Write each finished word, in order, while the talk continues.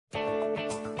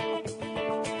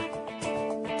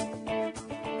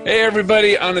Hey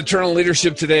everybody, on Eternal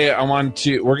Leadership today,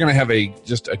 we're going to have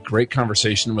just a great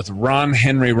conversation with Ron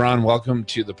Henry. Ron, welcome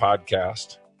to the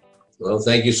podcast. Well,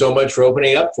 thank you so much for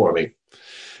opening up for me.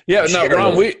 Yeah, no,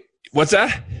 Ron, what's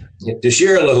that? To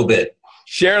share a little bit.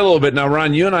 Share a little bit. Now,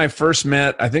 Ron, you and I first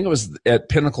met, I think it was at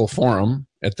Pinnacle Forum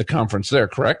at the conference there,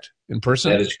 correct? In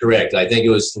person? That is correct. I think it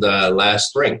was last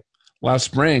spring. Last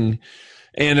spring.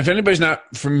 And if anybody's not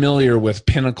familiar with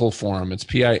Pinnacle Forum, it's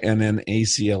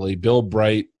Pinnacle. Bill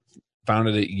Bright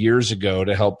founded it years ago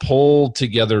to help pull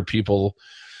together people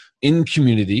in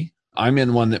community. I'm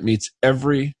in one that meets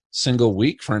every single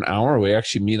week for an hour. We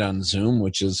actually meet on Zoom,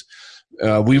 which is,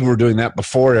 we were doing that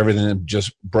before everything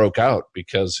just broke out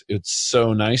because it's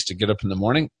so nice to get up in the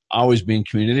morning, always be in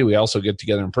community. We also get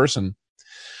together in person.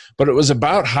 But it was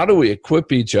about how do we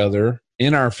equip each other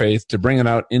in our faith to bring it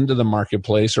out into the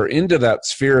marketplace or into that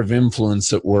sphere of influence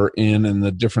that we're in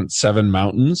the different 7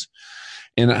 mountains.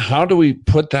 And how do we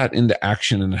put that into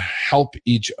action and help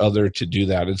each other to do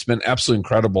that? It's been absolutely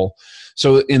incredible.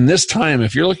 So in this time,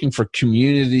 if you're looking for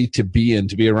community to be in,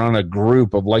 to be around a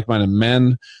group of like-minded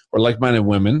men or like-minded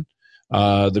women,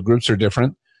 the groups are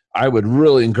different. I would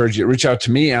really encourage you to reach out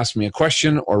to me, ask me a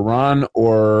question, or Ron,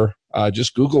 or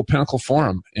just Google Pinnacle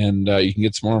Forum, and you can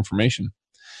get some more information.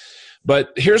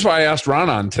 But here's why I asked Ron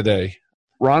on today.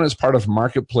 Ron is part of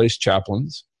Marketplace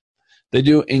Chaplains. They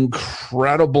do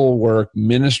incredible work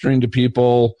ministering to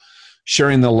people,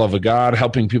 sharing the love of God,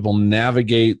 helping people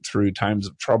navigate through times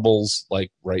of troubles like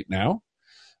right now.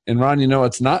 And Ron, you know,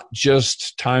 it's not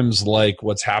just times like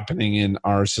what's happening in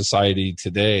our society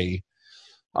today.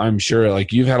 I'm sure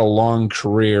like you've had a long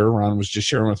career. Ron was just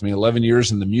sharing with me 11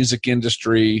 years in the music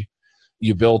industry.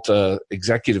 You built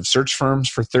executive search firms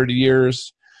for 30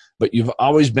 years. But you've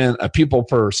always been a people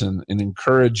person, an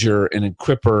encourager, an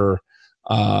equipper.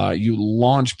 You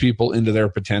launch people into their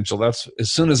potential. That's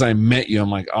as soon as I met you, I'm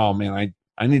like, oh man,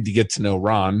 I need to get to know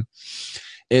Ron.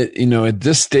 At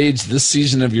this stage, this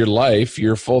season of your life,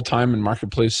 you're full-time in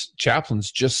Marketplace Chaplains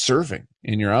just serving,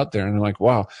 and you're out there. And I'm like,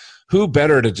 wow, who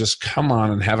better to just come on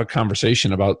and have a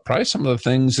conversation about probably some of the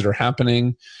things that are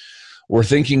happening we're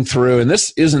thinking through. And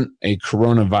this isn't a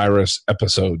coronavirus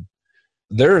episode.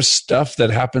 There's stuff that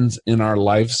happens in our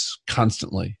lives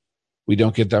constantly. We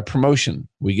don't get that promotion.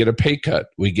 We get a pay cut.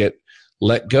 We get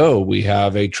let go. We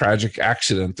have a tragic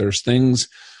accident. There's things,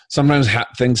 sometimes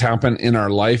things happen in our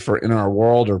life or in our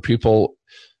world or people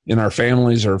in our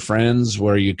families or friends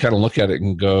where you kind of look at it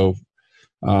and go,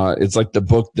 it's like the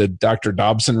book that Dr.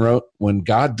 Dobson wrote, When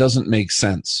God Doesn't Make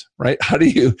Sense, right? How do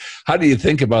you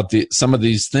think about some of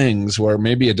these things where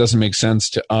maybe it doesn't make sense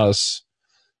to us?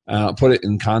 Put it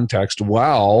in context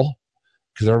well,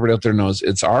 because everybody out there knows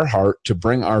it's our heart to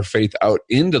bring our faith out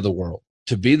into the world,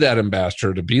 to be that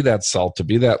ambassador, to be that salt, to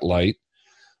be that light.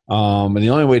 And the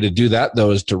only way to do that,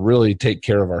 though, is to really take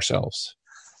care of ourselves,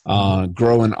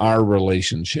 grow in our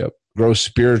relationship, grow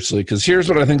spiritually. Because here's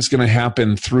what I think is going to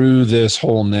happen through this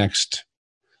whole next,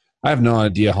 I have no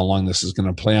idea how long this is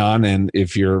going to play on. And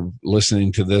if you're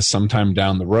listening to this sometime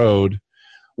down the road,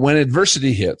 when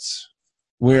adversity hits,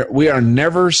 we are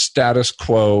never status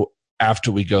quo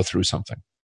after we go through something.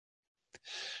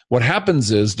 What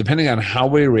happens is, depending on how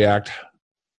we react,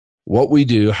 what we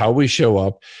do, how we show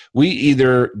up, we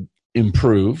either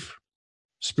improve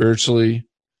spiritually,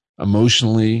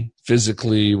 emotionally,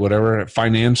 physically, whatever,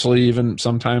 financially even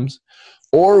sometimes,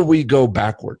 or we go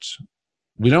backwards.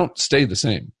 We don't stay the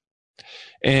same.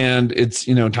 And it's,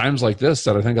 times like this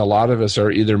that I think a lot of us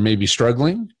are either maybe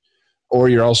struggling, or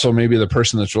you're also maybe the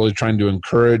person that's really trying to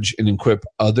encourage and equip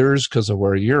others because of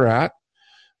where you're at.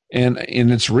 And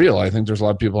it's real. I think there's a lot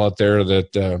of people out there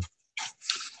that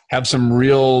have some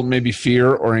real maybe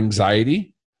fear or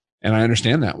anxiety. And I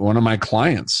understand that. One of my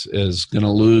clients is going to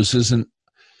lose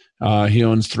he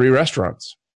owns 3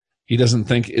 restaurants. He doesn't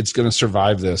think it's going to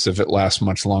survive this if it lasts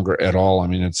much longer at all. I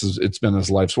mean, it's been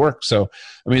his life's work. So,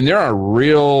 I mean, there are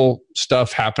real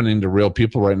stuff happening to real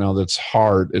people right now that's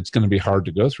hard. It's going to be hard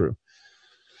to go through.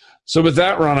 So with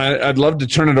that, Ron, I'd love to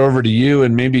turn it over to you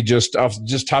and maybe just off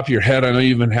just top of your head. I know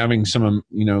you've been having some,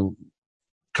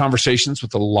 conversations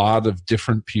with a lot of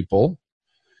different people.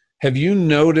 Have you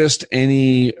noticed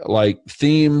any like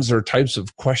themes or types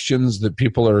of questions that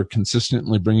people are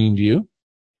consistently bringing to you?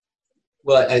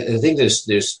 Well, I think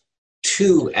there's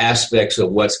 2 aspects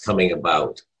of what's coming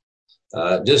about.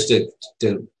 Just to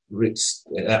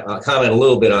comment a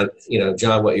little bit on,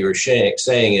 John, what you were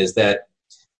saying is that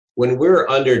when we're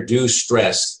under due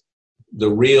stress, the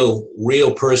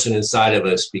real person inside of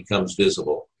us becomes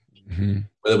visible. Mm-hmm.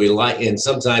 Whether we like, and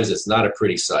sometimes it's not a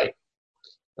pretty sight.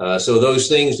 So those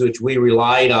things which we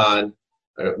relied on,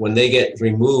 when they get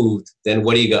removed, then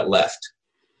what do you got left?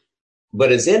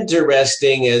 But it's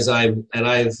interesting as I've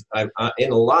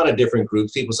in a lot of different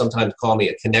groups. People sometimes call me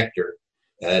a connector,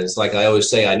 and it's like I always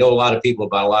say, I know a lot of people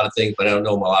about a lot of things, but I don't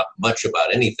know much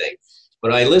about anything.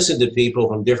 But I listen to people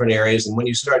from different areas, and when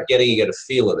you start getting, you get a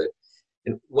feel of it.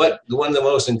 And one of the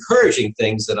most encouraging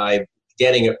things that I'm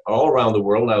getting all around the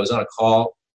world, I was on a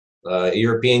call, a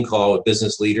European call with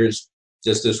business leaders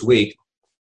just this week,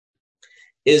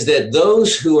 is that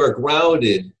those who are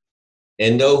grounded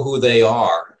and know who they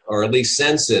are, or at least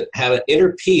sense it, have an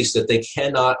inner peace that they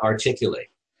cannot articulate.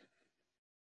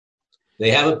 They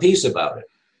have a peace about it.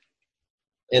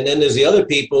 And then there's the other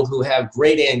people who have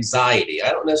great anxiety.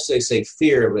 I don't necessarily say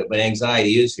fear, but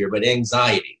anxiety is fear, but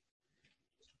anxiety.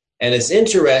 And it's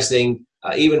interesting,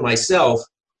 even myself,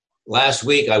 last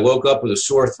week I woke up with a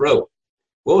sore throat.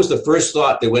 What was the first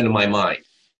thought that went to my mind?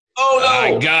 Oh,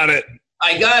 no. I got it.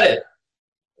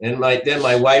 And then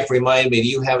my wife reminded me,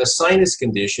 you have a sinus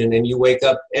condition and you wake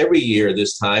up every year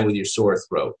this time with your sore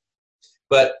throat.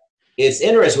 But it's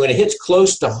interesting, when it hits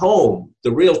close to home,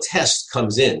 the real test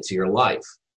comes into your life.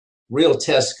 But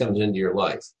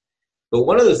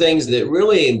one of the things that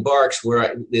really embarks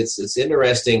where it's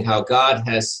interesting how God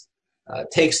has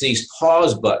takes these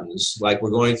pause buttons like we're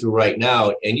going through right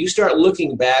now, and you start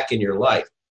looking back in your life.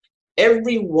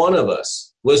 Every one of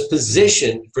us was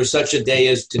positioned for such a day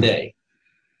as today.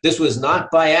 This was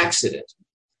not by accident.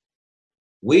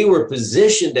 We were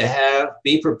positioned to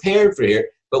be prepared for here,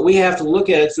 but we have to look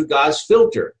at it through God's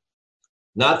filter,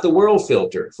 not the world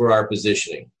filter for our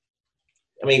positioning.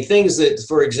 I mean, things that,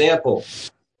 for example,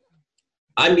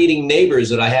 I'm meeting neighbors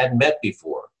that I hadn't met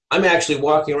before. I'm actually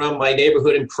walking around my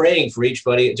neighborhood and praying for each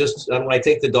buddy just when I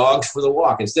take the dogs for the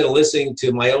walk. Instead of listening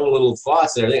to my own little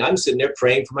thoughts and everything, I'm sitting there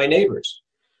praying for my neighbors.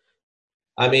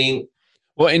 I mean,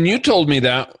 well, and you told me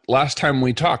that last time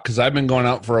we talked, because I've been going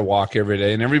out for a walk every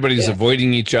day, and everybody's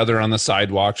avoiding each other on the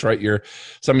sidewalks, right?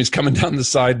 Somebody's coming down the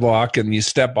sidewalk, and you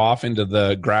step off into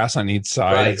the grass on each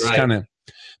side. It's kind of,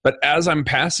 but as I'm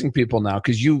passing people now,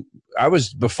 because I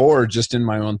was before just in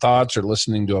my own thoughts or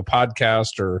listening to a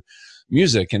podcast or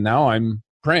music, and now I'm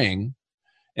praying.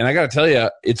 And I got to tell you,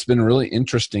 it's been really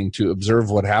interesting to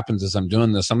observe what happens as I'm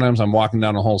doing this. Sometimes I'm walking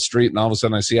down a whole street, and all of a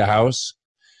sudden I see a house.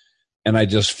 And I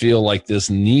just feel like this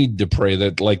need to pray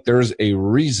that like there's a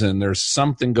reason, there's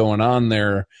something going on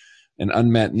there, an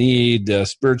unmet need,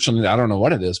 spiritual need. I don't know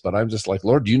what it is, but I'm just like,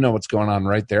 Lord, you know what's going on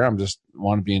right there. I'm just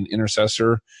want to be an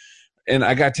intercessor. And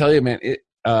I got to tell you, man,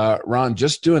 Ron,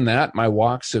 just doing that, my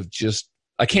walks have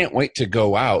I can't wait to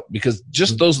go out, because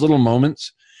just those little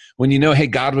moments when you know, hey,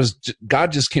 God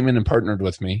just came in and partnered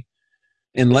with me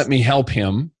and let me help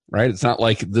him, right? It's not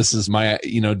like this is my,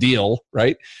 deal,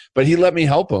 right? But he let me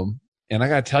help him. And I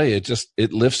got to tell you,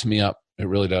 it lifts me up. It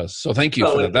really does. So thank you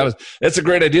for that. That's a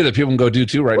great idea that people can go do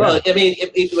too now. Well, I mean,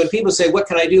 when people say, what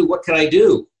can I do? What can I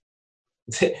do?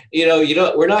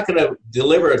 We're not going to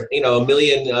deliver, a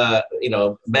million,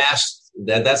 masks.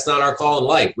 That's not our call in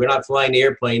life. We're not flying the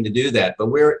airplane to do that. But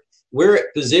we're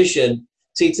positioned.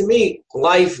 See, to me,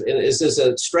 life is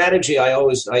a strategy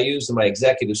I use in my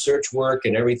executive search work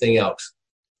and everything else.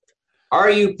 Are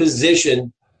you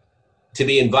positioned to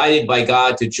be invited by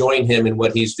God to join him in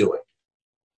what he's doing?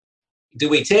 Do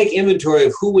we take inventory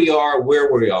of who we are, where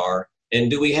we are,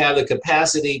 and do we have the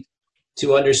capacity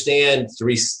to understand, to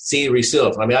receive?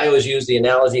 I mean, I always use the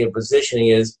analogy of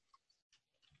positioning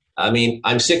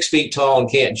I'm 6 feet tall and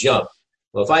can't jump.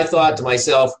 Well, if I thought to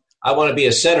myself, I want to be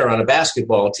a center on a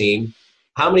basketball team,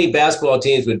 how many basketball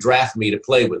teams would draft me to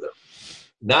play with them?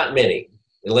 Not many,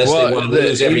 unless they want to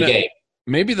lose every game.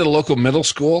 Maybe the local middle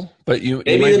school, but you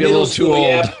might be a little too old.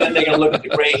 Yeah, then they're going to look at the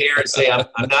gray hair and say,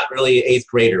 I'm not really an eighth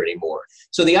grader anymore.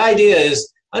 So the idea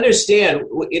is, understand,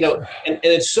 and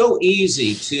it's so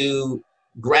easy to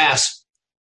grasp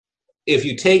if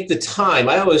you take the time.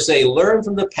 I always say, learn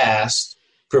from the past,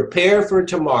 prepare for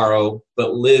tomorrow,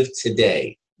 but live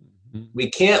today. Mm-hmm.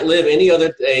 We can't live any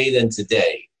other day than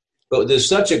today. But there's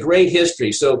such a great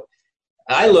history. So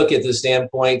I look at the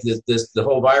standpoint, the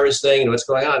whole virus thing and what's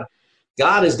going on.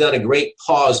 God has done a great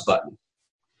pause button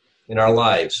in our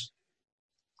lives.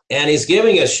 And he's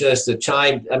giving us just a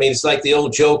chime. I mean, it's like the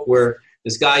old joke where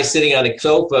this guy's sitting on a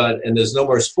sofa and there's no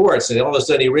more sports. And all of a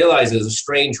sudden he realizes there's a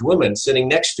strange woman sitting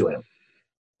next to him.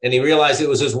 And he realized it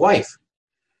was his wife.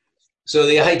 So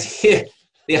the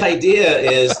idea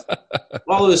is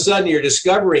all of a sudden you're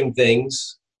discovering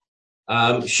things.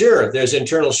 Sure, there's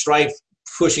internal strife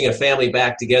pushing a family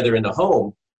back together in the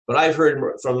home. But I've heard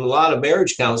from a lot of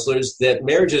marriage counselors that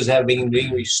marriages have been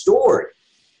being restored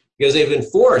because they've been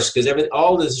forced, because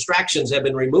all the distractions have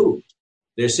been removed.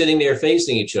 They're sitting there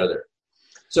facing each other.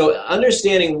 So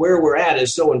understanding where we're at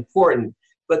is so important.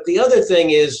 But the other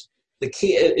thing is, the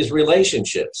key is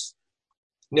relationships.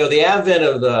 The advent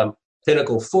of the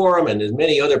Pinnacle Forum and there's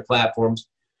many other platforms,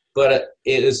 but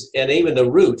it is, and even the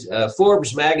Root,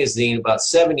 Forbes magazine about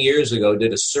 7 years ago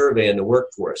did a survey in the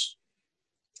workforce.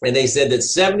 And they said that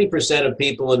 70% of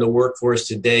people in the workforce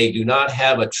today do not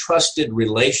have a trusted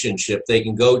relationship they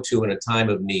can go to in a time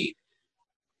of need.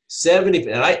 70,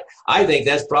 and I think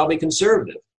that's probably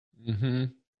conservative. Mm-hmm.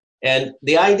 And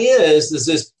the idea is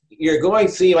this, you're going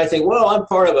through, I think, well, I'm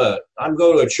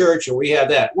going to a church and we have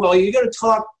that. Well, you're going to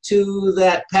talk to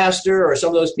that pastor or some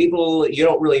of those people you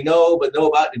don't really know, but know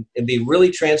about and be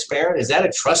really transparent. Is that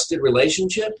a trusted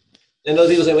relationship? And those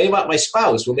people say, well, what about my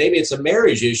spouse? Well, maybe it's a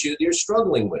marriage issue that you're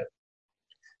struggling with.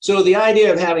 So the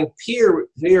idea of having peer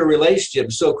relationship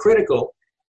is so critical.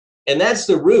 And that's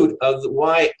the root of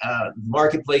why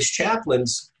marketplace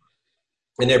chaplains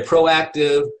and their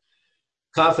proactive,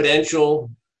 confidential,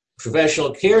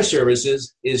 professional care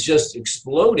services is just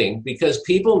exploding because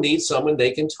people need someone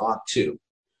they can talk to.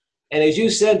 And as you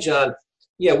said, John,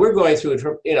 yeah, we're going through,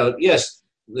 yes,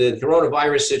 the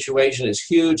coronavirus situation is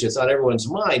huge. It's on everyone's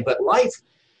mind, but life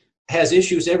has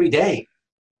issues every day.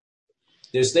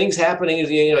 There's things happening.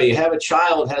 You have a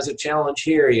child has a challenge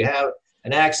here. You have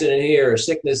an accident here, or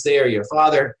sickness there. Your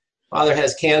father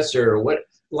has cancer. What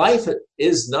life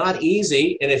is not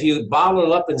easy, and if you bottle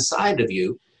it up inside of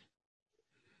you,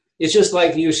 it's just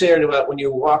like you shared about when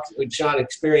you walk, with John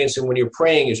experience, and when you're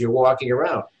praying as you're walking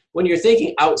around. When you're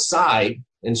thinking outside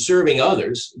and serving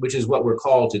others, which is what we're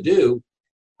called to do,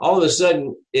 all of a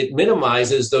sudden it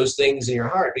minimizes those things in your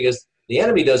heart because the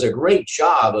enemy does a great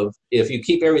job of, if you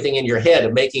keep everything in your head,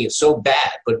 of making it so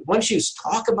bad. But once you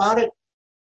talk about it,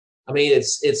 I mean,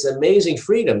 it's amazing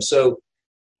freedom. So,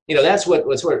 that's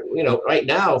what's right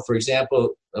now, for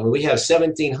example, we have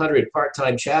 1,700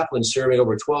 part-time chaplains serving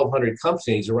over 1,200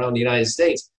 companies around the United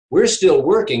States. We're still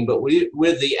working, but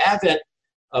with the advent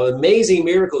of an amazing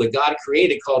miracle that God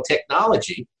created called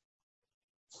technology,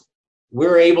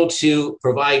 we're able to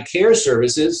provide care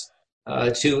services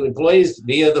to employees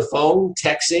via the phone,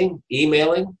 texting,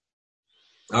 emailing,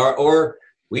 or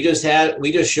we just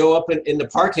show up in the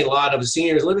parking lot of a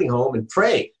senior's living home and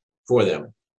pray for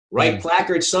them. Write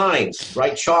placard signs,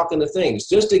 write chalk on the things,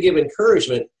 just to give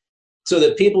encouragement so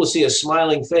that people see a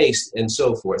smiling face and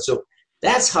so forth. So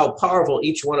that's how powerful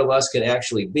each one of us can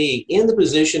actually be in the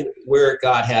position where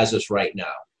God has us right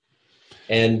now.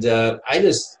 And I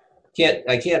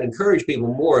can't encourage people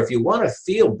more. If you want to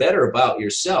feel better about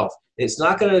yourself, it's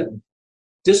not going to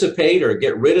dissipate or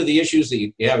get rid of the issues that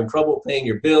you're having trouble paying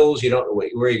your bills, you don't know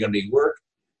where you're going to be work,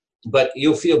 but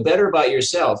you'll feel better about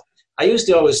yourself. I used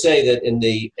to always say that in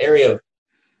the area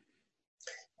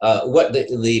of what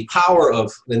the power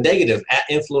of the negative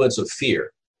influence of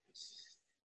fear.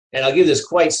 And I'll give this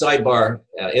quite sidebar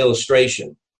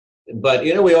illustration. But,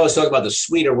 we always talk about the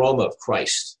sweet aroma of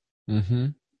Christ. Mm-hmm.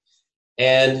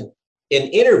 And in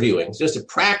interviewing, just a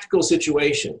practical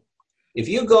situation, if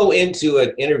you go into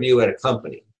an interview at a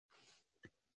company,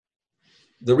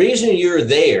 the reason you're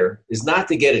there is not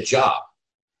to get a job.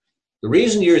 The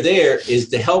reason you're there is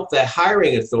to help that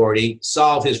hiring authority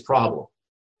solve his problem.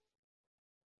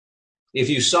 If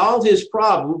you solve his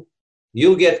problem,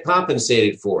 you'll get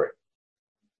compensated for it.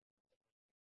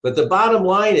 But the bottom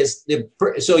line is,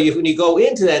 when you go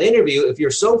into that interview, if you're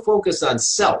so focused on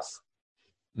self,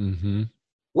 mm-hmm.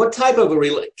 what type of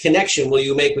a connection will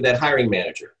you make with that hiring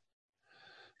manager?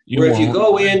 If you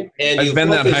go in and you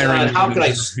focus on how can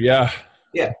I,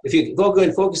 if you go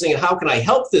in focusing on how can I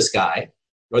help this guy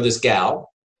or this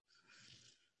gal,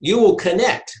 you will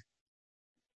connect.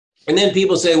 And then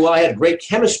people say, well, I had great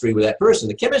chemistry with that person.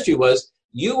 The chemistry was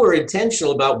you were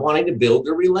intentional about wanting to build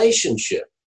a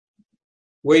relationship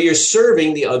where you're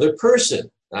serving the other person.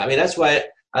 I mean, that's why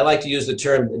I like to use the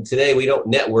term, today we don't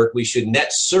network, we should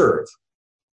net serve.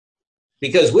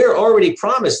 Because we're already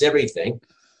promised everything.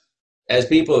 As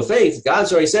people of faith,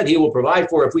 God's already said he will provide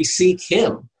for if we seek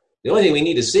him. The only thing we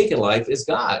need to seek in life is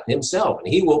God himself, and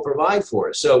he will provide for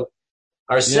us. So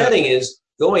our setting is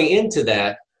going into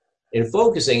that and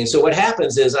focusing. And so what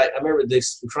happens is, I remember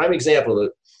this prime example,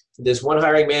 this one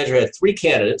hiring manager had 3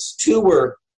 candidates. 2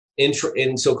 were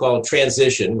in so-called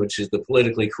transition, which is the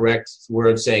politically correct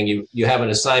word saying you have an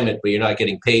assignment, but you're not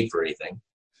getting paid for anything.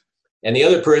 And the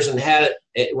other person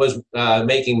was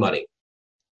making money.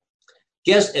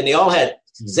 And they all had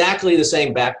exactly the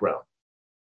same background.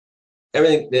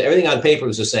 Everything on paper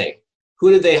was the same.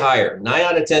 Who did they hire? 9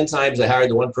 out of 10 times they hired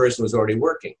the one person who was already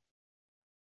working.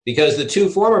 Because the 2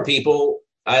 former people,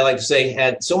 I like to say,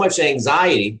 had so much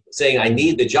anxiety saying, I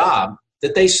need the job,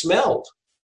 that they smelled.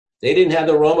 They didn't have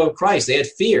the aroma of Christ. They had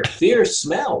fear. Fear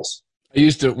smells. I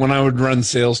used to, when I would run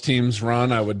sales teams,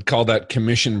 Ron, I would call that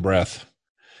commission breath.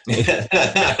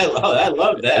 I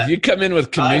love that. If you come in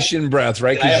with commission breath,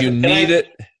 right, because you need it,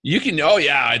 you can, oh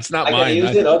yeah, it's not mine.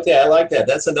 Use it? Okay, I like that.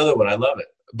 That's another one. I love it.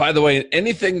 By the way,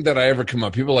 anything that I ever come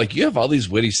up, people are like, you have all these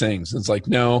witty sayings. It's like,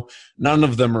 no, none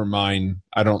of them are mine,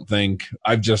 I don't think.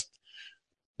 I've just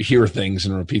hear things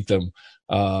and repeat them.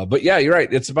 But yeah, you're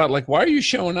right. It's about like, why are you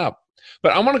showing up?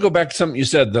 But I want to go back to something you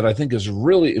said that I think is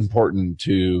really important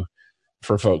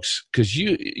for folks, because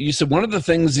you said one of the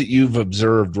things that you've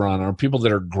observed, Ron, are people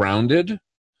that are grounded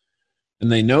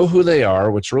and they know who they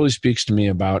are, which really speaks to me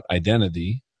about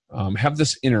identity, have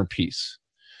this inner peace.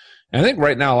 And I think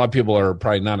right now a lot of people are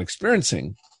probably not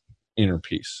experiencing inner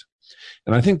peace.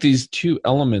 And I think these two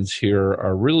elements here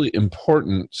are really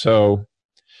important. So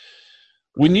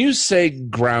when you say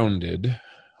grounded,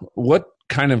 what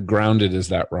kind of grounded is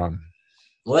that, Ron?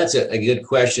 Well, that's a good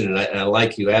question, and I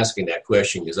like you asking that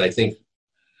question, because I think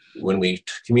when we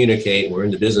communicate, we're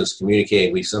in the business of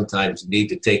communicating, we sometimes need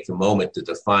to take the moment to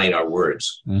define our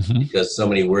words, because so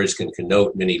many words can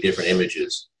connote many different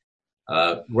images.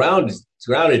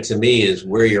 Grounded to me is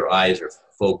where your eyes are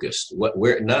focused.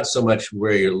 Where not so much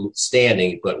where you're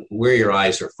standing, but where your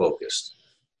eyes are focused.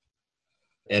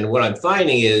 And what I'm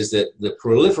finding is that the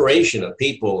proliferation of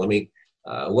people, I mean,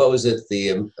 what was it?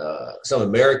 Some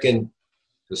American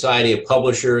Society of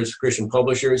Publishers, Christian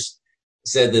publishers,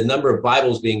 said the number of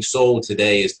Bibles being sold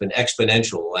today has been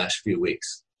exponential the last few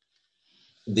weeks.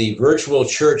 The virtual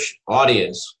church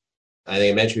audience, I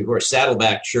think I mentioned before,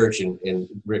 Saddleback Church and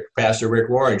Pastor Rick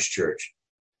Warren's church,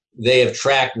 they have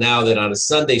tracked now that on a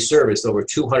Sunday service, over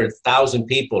 200,000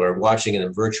 people are watching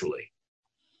them virtually.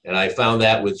 And I found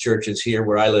that with churches here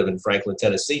where I live in Franklin,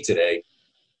 Tennessee today,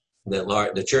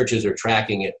 that the churches are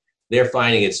tracking it. They're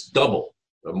finding it's double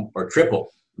or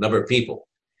triple number of people.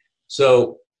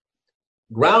 So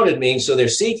grounded means, so they're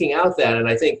seeking out that. And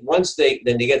I think once then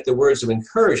you get the words of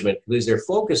encouragement, because they're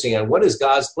focusing on what is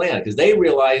God's plan, because they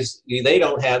realize they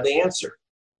don't have the answer.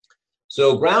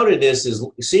 So groundedness is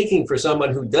seeking for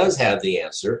someone who does have the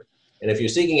answer. And if you're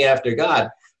seeking after God,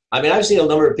 I mean, I've seen a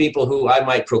number of people who I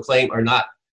might proclaim are not,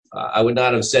 I would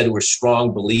not have said were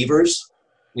strong believers,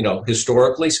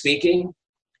 historically speaking.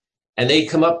 And they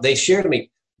come up, they share to me,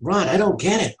 Ron, I don't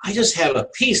get it. I just have a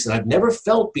peace that I've never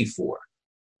felt before.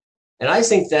 And I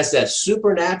think that's that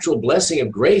supernatural blessing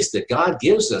of grace that God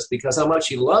gives us because how much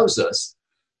he loves us.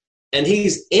 And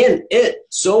he's in it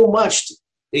so much.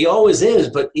 He always is,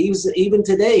 but even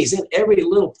today, he's in every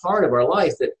little part of our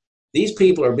life that these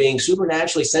people are being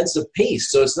supernaturally sense of peace.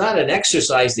 So it's not an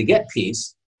exercise to get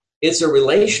peace. It's a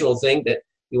relational thing that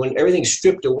when everything's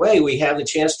stripped away, we have the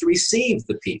chance to receive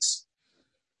the peace.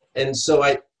 And so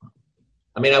I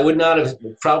would not have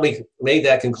probably made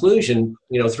that conclusion,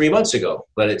 3 months ago,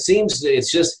 but it seems it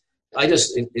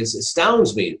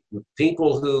astounds me.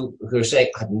 People who are saying,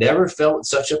 I've never felt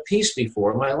such a peace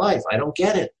before in my life. I don't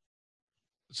get it.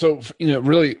 So,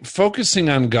 really focusing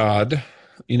on God,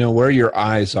 where your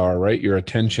eyes are, right? Your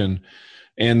attention.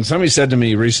 And somebody said to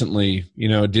me recently,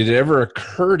 did it ever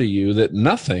occur to you that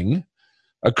nothing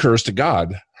occurs to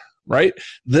God, right?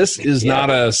 This is not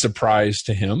a surprise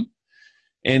to him.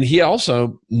 And he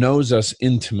also knows us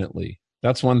intimately.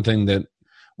 That's one thing that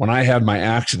when I had my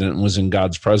accident and was in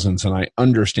God's presence and I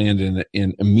understand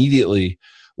in immediately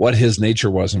what his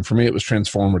nature was. And for me, it was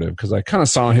transformative because I kind of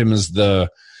saw him as the,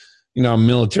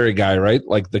 military guy, right?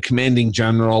 Like the commanding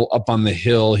general up on the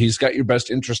hill. He's got your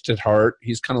best interest at heart.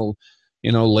 He's kind of,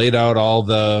 laid out all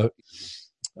the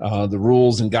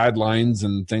rules and guidelines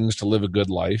and things to live a good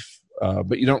life.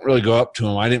 But you don't really go up to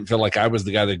him. I didn't feel like I was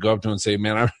the guy that go up to him and say,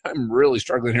 man, I'm really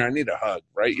struggling here. I need a hug,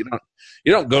 right? You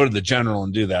don't go to the general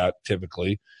and do that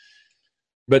typically.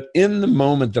 But in the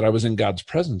moment that I was in God's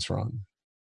presence, Ron,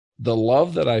 the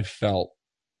love that I felt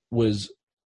was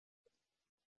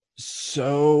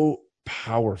so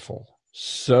powerful,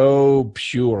 so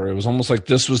pure. It was almost like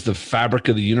this was the fabric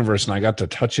of the universe and I got to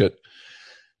touch it.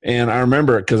 And I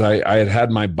remember it because I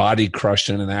had my body crushed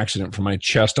in an accident from my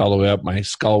chest all the way up. My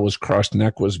skull was crushed,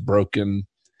 neck was broken.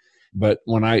 But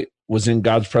when I was in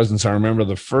God's presence, I remember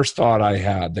the first thought I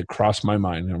had that crossed my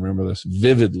mind, I remember this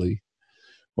vividly,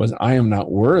 was I am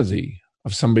not worthy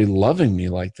of somebody loving me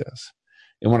like this.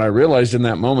 And when I realized in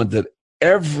that moment that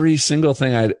every single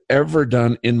thing I'd ever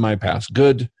done in my past,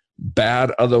 good,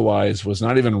 bad, otherwise, was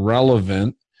not even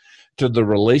relevant to the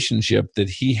relationship that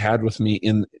he had with me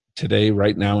in today,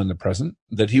 right now, in the present,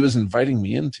 that he was inviting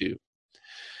me into.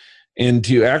 And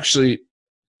to actually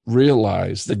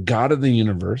realize the God of the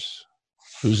universe,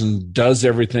 does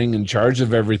everything, in charge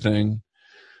of everything,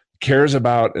 cares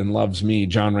about and loves me,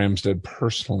 John Ramstead,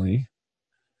 personally,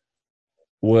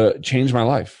 changed my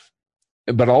life.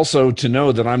 But also to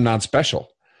know that I'm not special,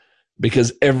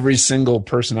 because every single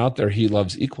person out there he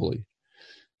loves equally.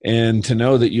 And to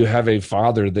know that you have a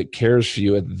father that cares for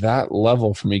you at that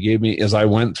level for me gave me, as I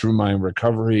went through my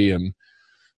recovery, and,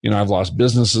 I've lost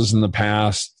businesses in the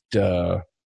past.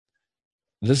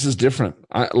 This is different.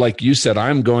 Like you said,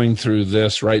 I'm going through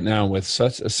this right now with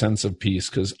such a sense of peace,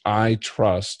 because I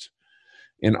trust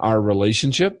in our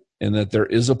relationship and that there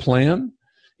is a plan.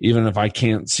 Even if I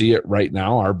can't see it right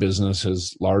now, our business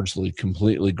has largely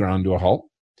completely ground to a halt.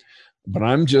 But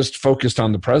I'm just focused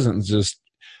on the present.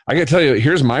 I got to tell you,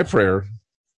 here's my prayer,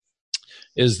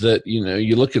 is that,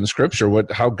 you look in Scripture,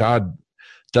 how God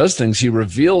does things. He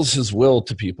reveals his will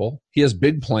to people. He has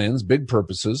big plans, big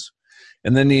purposes,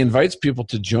 and then he invites people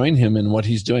to join him in what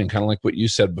he's doing, kind of like what you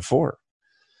said before.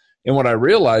 And what I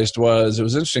realized was, it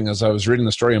was interesting as I was reading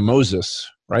the story of Moses,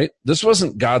 right? This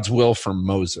wasn't God's will for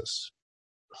Moses.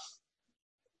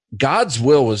 God's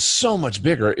will was so much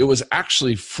bigger. It was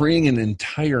actually freeing an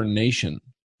entire nation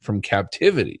from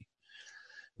captivity.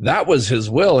 That was his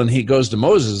will. And he goes to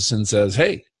Moses and says,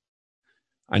 hey,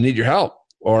 I need your help,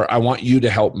 or I want you to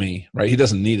help me, right? He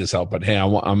doesn't need his help, but hey,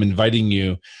 I'm inviting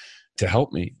you to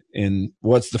help me. And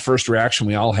what's the first reaction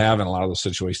we all have in a lot of those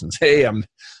situations? Hey,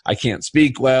 I can't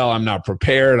speak well. I'm not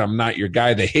prepared. I'm not your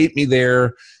guy. They hate me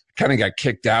there. Kind of got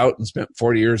kicked out and spent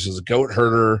 40 years as a goat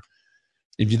herder.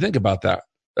 If you think about that,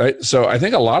 right? So I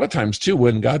think a lot of times too,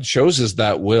 when God shows us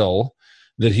that will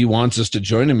that he wants us to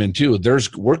join him in too,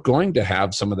 we're going to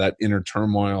have some of that inner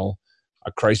turmoil,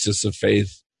 a crisis of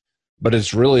faith, but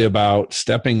it's really about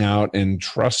stepping out and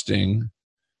trusting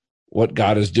what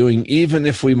God is doing, even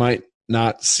if we might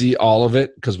not see all of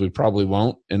it, because we probably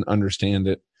won't, and understand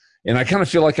it. And I kind of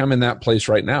feel like I'm in that place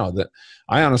right now, that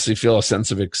I honestly feel a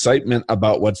sense of excitement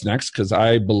about what's next, because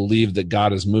I believe that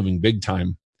God is moving big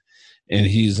time, and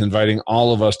he's inviting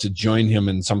all of us to join him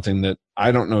in something that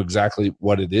I don't know exactly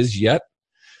what it is yet.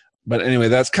 But anyway,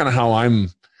 that's kind of how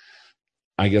I'm,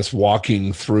 I guess,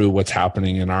 walking through what's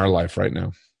happening in our life right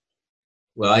now.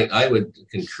 Well, I would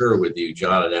concur with you,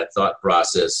 John, in that thought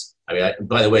process. I mean,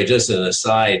 by the way, just an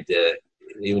aside,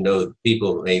 even though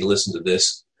people may listen to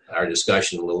this, our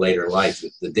discussion a little later in life,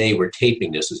 the day we're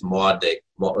taping this is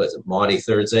Maundy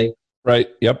Thursday? Right,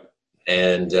 yep.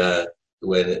 And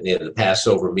when the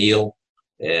Passover meal,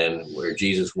 and where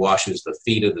Jesus washes the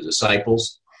feet of the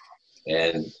disciples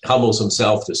and humbles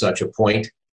himself to such a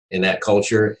point in that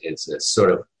culture, it's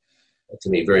sort of, to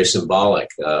me, very symbolic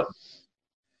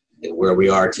in where we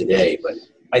are today. But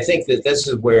I think that this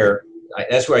is where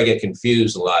I get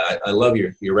confused a lot. I love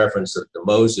your reference to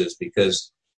Moses,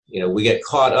 because we get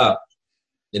caught up,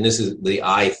 and this is the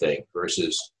I thing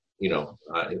versus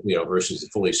versus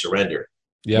fully surrender.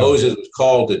 Yeah. Moses was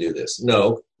called to do this.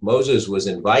 No, Moses was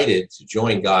invited to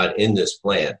join God in this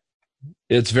plan.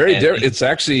 It's very different. It's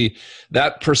actually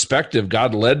that perspective.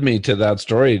 God led me to that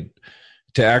story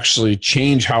to actually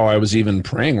change how I was even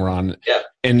praying, Ron. Yeah.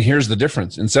 And here's the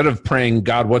difference. Instead of praying,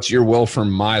 God, what's your will for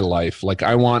my life? Like,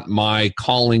 I want my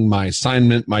calling, my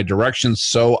assignment, my direction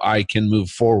so I can move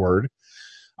forward.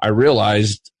 I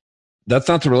realized that's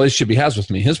not the relationship he has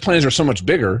with me. His plans are so much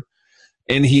bigger,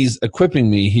 and he's equipping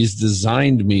me. He's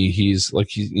designed me. He's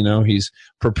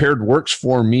prepared works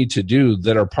for me to do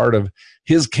that are part of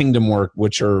his kingdom work,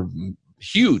 which are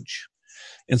huge.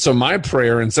 And so my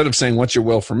prayer, instead of saying, what's your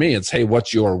will for me? It's, hey,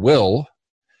 what's your will?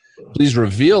 Please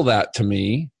reveal that to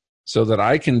me so that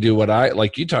I can do what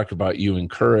like you talked about, you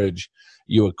encourage,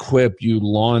 you equip, you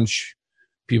launch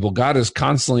people. God is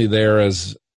constantly there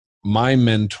as my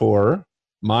mentor,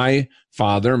 my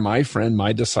father, my friend,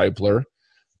 my discipler,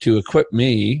 to equip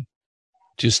me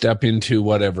to step into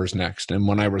whatever's next. And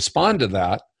when I respond to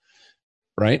that,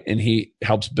 right, and he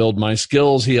helps build my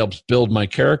skills, he helps build my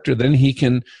character, then he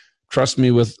can trust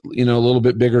me with, a little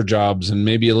bit bigger jobs and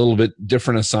maybe a little bit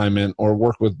different assignment, or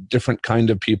work with different kind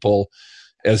of people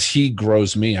as he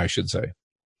grows me, I should say.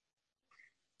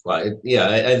 Well, yeah,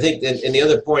 I think, and the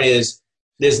other point is,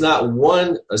 there's not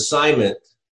one assignment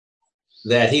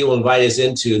that he will invite us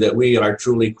into that we are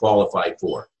truly qualified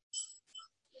for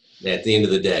at the end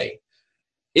of the day.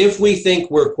 If we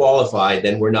think we're qualified,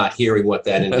 then we're not hearing what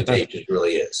that invitation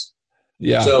really is.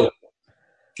 Yeah. So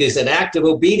it's an act of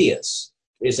obedience.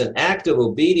 It's an act of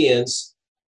obedience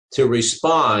to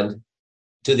respond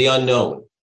to the unknown.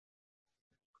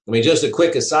 I mean, just a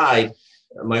quick aside,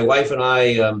 my wife and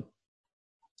I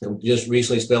just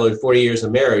recently celebrated 40 years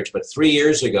of marriage, but 3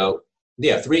 years ago,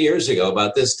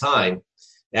 about this time,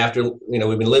 after, we've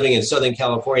been living in Southern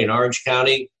California in Orange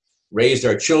County, raised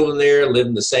our children there, lived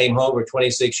in the same home for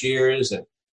 26 years, and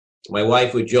My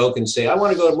wife would joke and say, I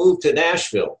want to go move to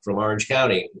Nashville from Orange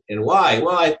County. And why?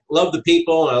 Well, I love the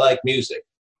people and I like music.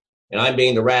 And I'm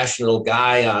being the rational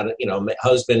guy on, my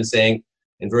husband saying,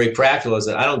 and very practical, is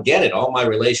that I don't get it. All my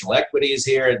relational equity is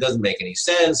here. It doesn't make any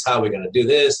sense. How are we going to do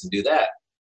this and do that?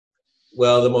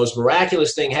 Well, the most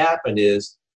miraculous thing happened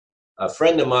is a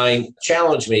friend of mine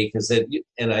challenged me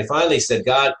and I finally said,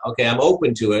 God, okay, I'm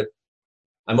open to it.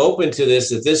 I'm open to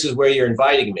this if this is where you're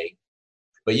inviting me,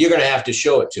 but you're going to have to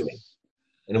show it to me.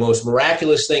 And the most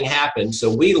miraculous thing happened.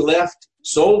 So we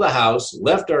sold the house,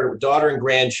 left our daughter and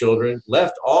grandchildren,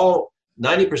 left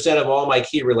 90% of all my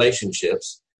key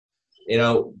relationships,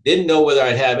 didn't know whether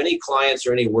I'd have any clients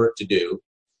or any work to do,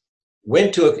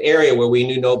 went to an area where we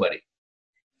knew nobody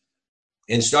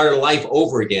and started life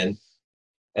over again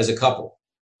as a couple.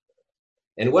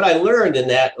 And what I learned in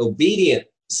that obedient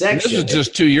section. This was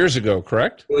just 2 years ago,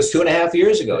 correct? It was 2.5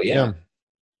 years ago, yeah.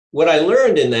 What I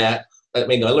learned in that, I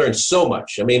learned so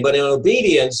much. But in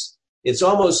obedience, it's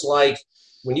almost like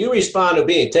when you respond to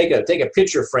obedience, take a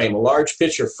picture frame, a large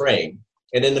picture frame,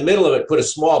 and in the middle of it, put a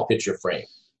small picture frame.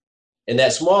 And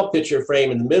that small picture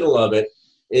frame in the middle of it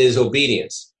is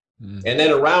obedience. And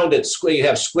then around it, you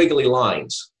have squiggly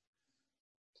lines.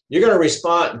 You're going to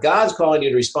respond. God's calling you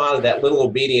to respond to that little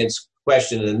obedience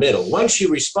question in the middle. Once you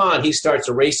respond, he starts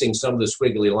erasing some of the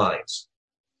squiggly lines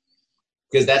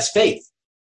because that's faith.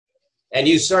 And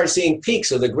you start seeing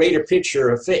peaks of the greater picture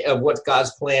of what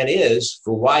God's plan is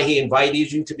for why he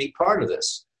invited you to be part of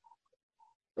this.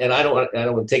 And I don't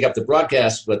want to take up the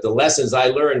broadcast, but the lessons I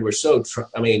learned were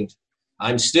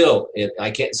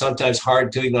I can't, sometimes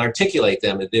hard to even articulate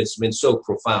them. It's been so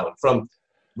profound, from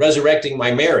resurrecting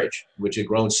my marriage, which had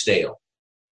grown stale,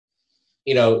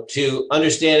 to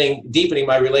understanding, deepening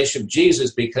my relationship with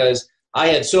Jesus, because I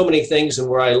had so many things in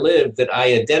where I lived that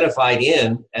I identified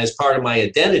in as part of my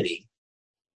identity.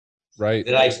 Right.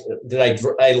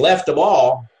 That I left them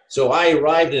all. So I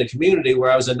arrived in a community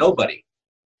where I was a nobody.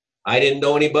 I didn't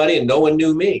know anybody and no one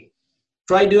knew me.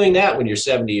 Try doing that when you're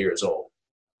 70 years old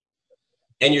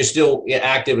and you're still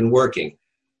active and working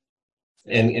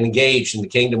and engaged in the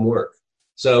kingdom work.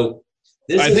 So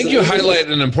I think you highlight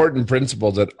an important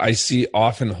principle that I see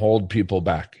often hold people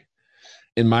back.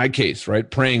 In my case, right?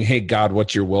 Praying, hey, God,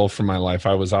 what's your will for my life?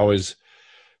 I was always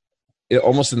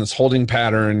almost in this holding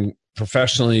pattern,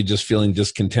 professionally just feeling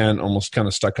discontent, almost kind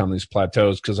of stuck on these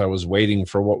plateaus because I was waiting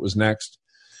for what was next.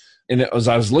 And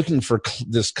I was looking for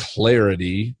this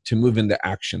clarity to move into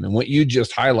action. And what you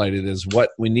just highlighted is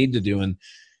what we need to do. And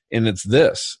it's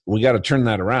this. We got to turn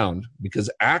that around, because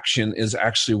action is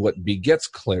actually what begets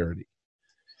clarity.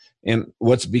 And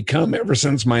what's become ever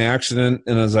since my accident,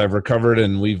 and as I've recovered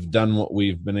and we've done what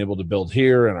we've been able to build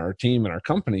here and our team and our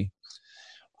company,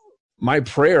 my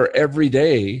prayer every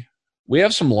day, we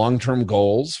have some long-term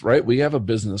goals, right? We have a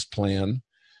business plan.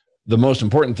 The most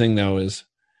important thing, though, is,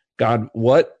 God,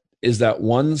 what is that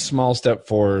one small step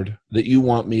forward that you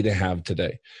want me to have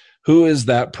today? Who is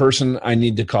that person I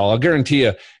need to call? I'll guarantee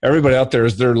you, everybody out there,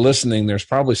 as they're listening, there's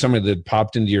probably somebody that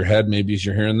popped into your head maybe as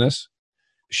you're hearing this.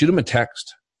 Shoot them a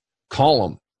text. Call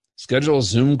them. Schedule a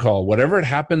Zoom call. Whatever it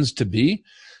happens to be,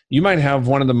 you might have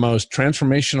one of the most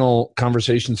transformational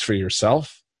conversations for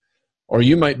yourself, or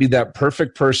you might be that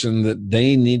perfect person that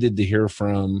they needed to hear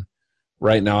from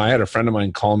right now. I had a friend of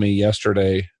mine call me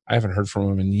yesterday. I haven't heard from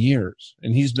him in years,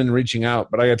 and he's been reaching out.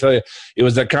 But I got to tell you, it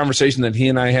was that conversation that he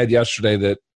and I had yesterday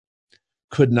that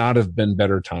could not have been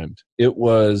better timed. It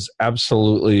was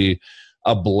absolutely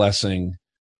a blessing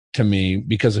to me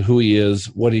because of who he is,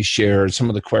 what he shared, some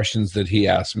of the questions that he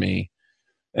asked me.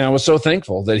 And I was so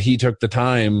thankful that he took the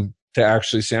time to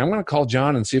actually say, I'm going to call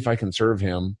John and see if I can serve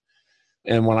him.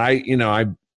 And when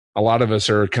a lot of us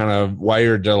are kind of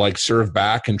wired to like serve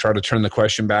back and try to turn the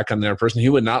question back on the other person. He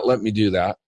would not let me do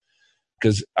that,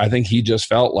 because I think he just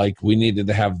felt like we needed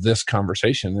to have this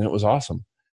conversation, and it was awesome.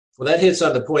 Well, that hits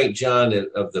on the point, John,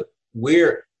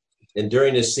 and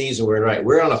during this season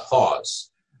we're on a pause.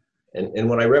 And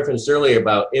when I referenced earlier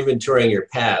about inventorying your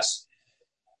past,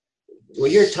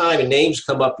 when your time and names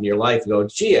come up in your life, you go,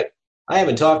 gee, I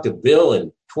haven't talked to Bill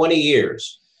in 20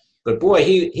 years. But boy,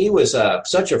 he was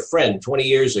such a friend 20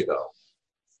 years ago.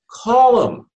 Call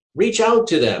him. Reach out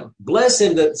to them. Bless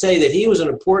him to say that he was an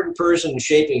important person in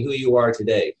shaping who you are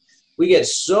today. We get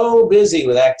so busy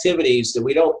with activities that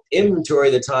we don't inventory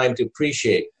the time to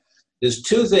appreciate. There's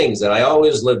two things that I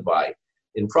always live by.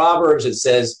 In Proverbs, it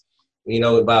says, we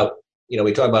talk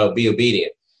about be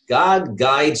obedient. God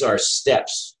guides our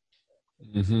steps.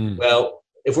 Mm-hmm. Well,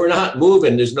 if we're not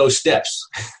moving, there's no steps.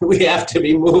 We have to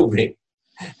be moving.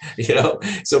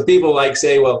 So people like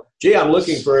say, well, gee, I'm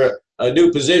looking for a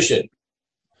new position.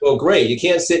 Well, great. You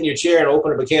can't sit in your chair and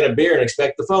open up a can of beer and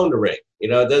expect the phone to ring. It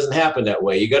doesn't happen that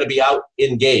way. You got to be out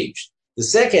engaged. The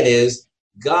second is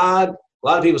God. A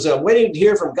lot of people say, I'm waiting to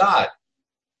hear from God.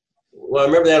 Well, I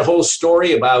remember that whole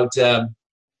story about the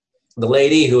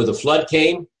lady who the flood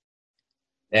came.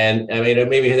 And I mean,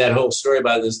 maybe that whole story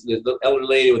about the elder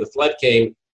lady with the flood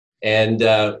came. And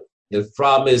the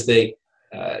problem is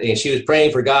she was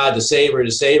praying for God to save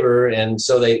her. And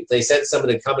so they sent someone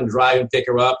to come and drive and pick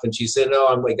her up. And she said, no,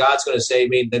 God's going to save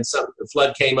me. And then the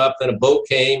flood came up, then a boat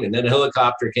came, and then a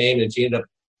helicopter came, and she ended up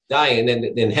dying. And then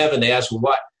in heaven, they asked, well,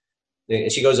 what?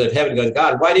 And she goes to heaven and goes,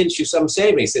 God, why didn't you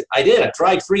save me? He said, I did. I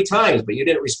tried 3 times, but you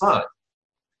didn't respond.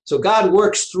 So God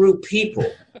works through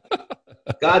people.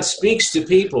 God speaks to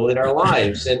people in our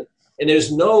lives. And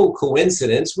there's no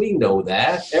coincidence. We know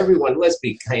that. Everyone, let's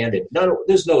be candid.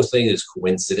 There's no thing as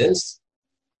coincidence.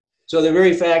 So the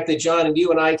very fact that John and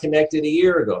you and I connected a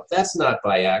year ago, that's not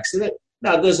by accident.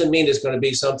 Now, it doesn't mean it's going to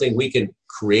be something we can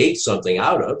create something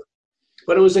out of,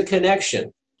 but it was a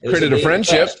connection. Created a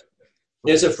friendship.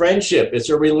 It's a friendship. It's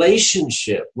a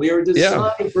relationship. We are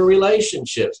designed for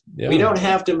relationships. Yeah. We don't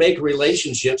have to make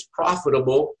relationships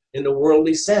profitable in the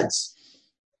worldly sense.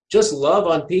 Just love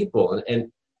on people.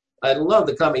 And I love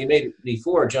the comment you made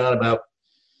before, John, about,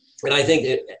 and I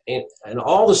think in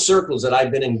all the circles that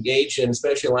I've been engaged in,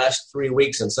 especially the last 3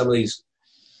 weeks in some of these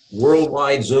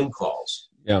worldwide Zoom calls,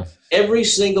 every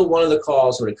single one of the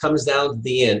calls, when it comes down to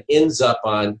the end, ends up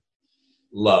on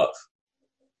love.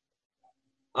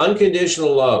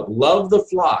 Unconditional love. Love the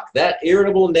flock. That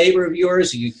irritable neighbor of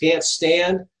yours who you can't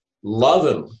stand, love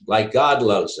him like God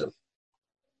loves him.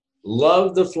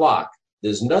 Love the flock.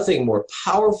 There's nothing more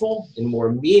powerful and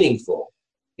more meaningful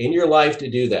in your life to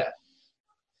do that.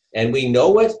 And we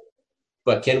know it,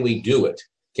 but can we do it?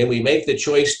 Can we make the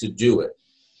choice to do it?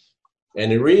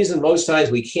 And the reason most times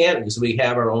we can't is we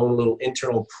have our own little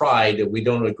internal pride that we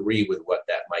don't agree with what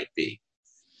that might be.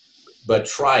 But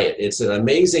try it. It's an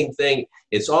amazing thing.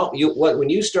 It's all when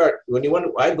you're starting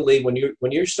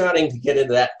to get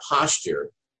into that posture,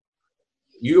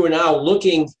 you are now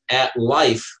looking at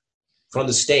life from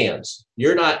the stands.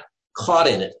 You're not caught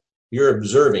in it. You're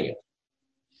observing it.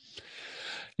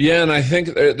 Yeah, and I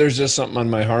think there's just something on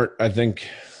my heart. I think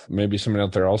maybe someone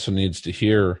out there also needs to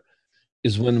hear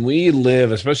is when we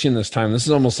live, especially in this time, this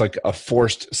is almost like a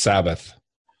forced Sabbath.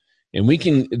 And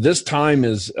this time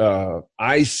is,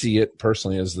 I see it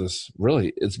personally as this,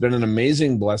 really, it's been an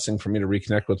amazing blessing for me to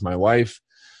reconnect with my wife.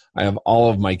 I have all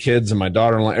of my kids and my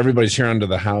daughter-in-law. Everybody's here under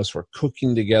the house. We're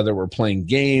cooking together. We're playing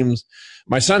games.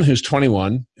 My son, who's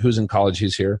 21, who's in college,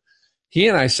 he's here. He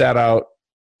and I sat out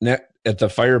at the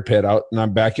fire pit out in our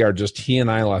backyard, just he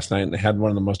and I last night, and had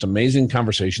one of the most amazing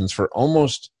conversations for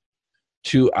almost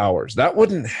 2 hours. That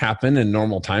wouldn't happen in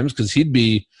normal times because he'd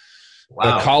be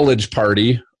at a college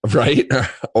party, right?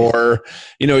 Or,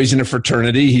 he's in a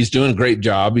fraternity. He's doing a great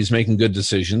job. He's making good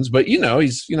decisions. But,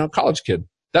 he's, a college kid.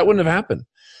 That wouldn't have happened.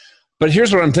 But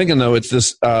here's what I'm thinking, though. It's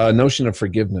this notion of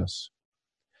forgiveness.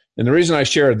 And the reason I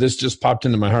shared this just popped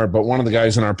into my heart. But one of the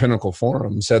guys in our Pinnacle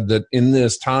Forum said that in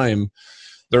this time,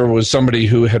 there was somebody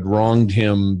who had wronged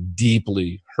him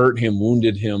deeply, hurt him,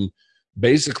 wounded him,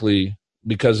 basically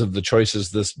because of the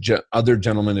choices this other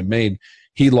gentleman had made.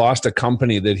 He lost a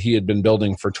company that he had been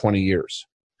building for 20 years.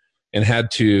 And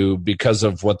had to, because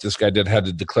of what this guy did, had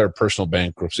to declare personal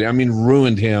bankruptcy. I mean,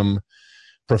 ruined him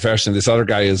professionally. This other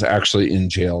guy is actually in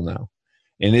jail now.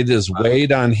 And it has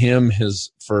weighed on him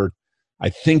for, I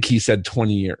think he said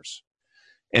 20 years.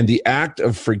 And the act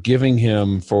of forgiving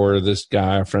him for this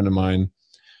guy, a friend of mine,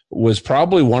 was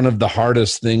probably one of the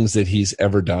hardest things that he's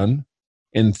ever done.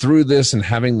 And through this and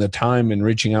having the time and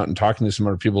reaching out and talking to some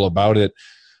other people about it,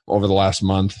 over the last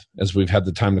month, as we've had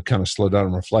the time to kind of slow down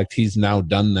and reflect, he's now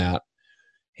done that.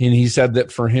 And he said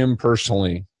that for him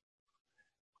personally,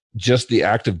 just the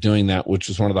act of doing that, which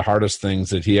was one of the hardest things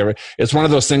that he ever, it's one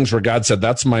of those things where God said,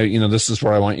 that's my, this is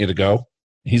where I want you to go.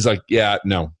 He's like, yeah,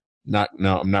 no,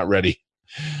 I'm not ready.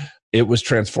 It was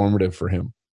transformative for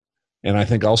him. And I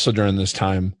think also during this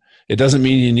time, it doesn't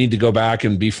mean you need to go back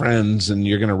and be friends and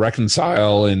you're going to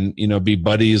reconcile and, be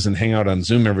buddies and hang out on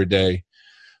Zoom every day.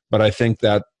 But I think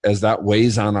that as that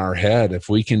weighs on our head, if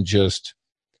we can just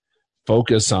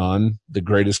focus on the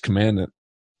greatest commandment,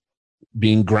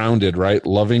 being grounded, right?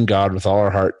 Loving God with all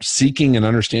our heart, seeking and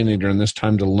understanding during this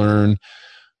time to learn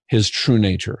his true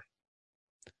nature.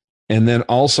 And then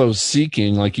also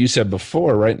seeking, like you said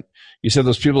before, right? You said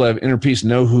those people that have inner peace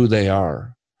know who they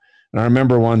are. And I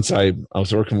remember once I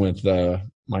was working with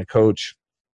my coach,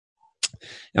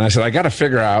 and I said, I got to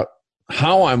figure out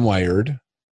how I'm wired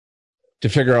to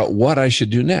figure out what I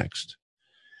should do next.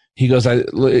 He goes,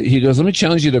 let me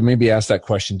challenge you to maybe ask that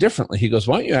question differently. He goes,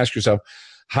 why don't you ask yourself,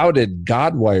 how did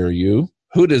God wire you?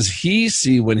 Who does he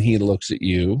see when he looks at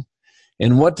you?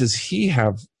 And what does he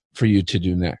have for you to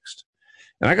do next?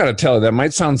 And I got to tell you, that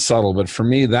might sound subtle, but for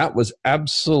me, that was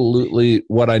absolutely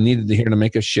what I needed to hear to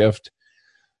make a shift.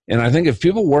 And I think if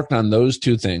people worked on those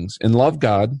two things and love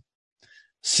God,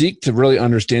 seek to really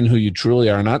understand who you truly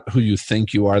are, not who you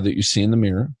think you are that you see in the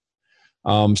mirror,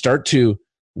 start to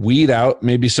weed out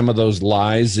maybe some of those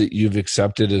lies that you've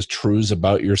accepted as truths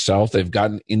about yourself. They've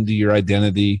gotten into your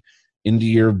identity, into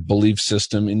your belief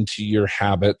system, into your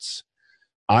habits.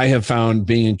 I have found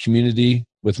being in community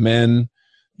with men,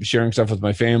 sharing stuff with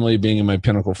my family, being in my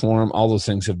Pinnacle Forum, all those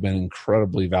things have been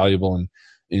incredibly valuable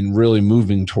in really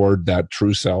moving toward that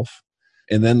true self.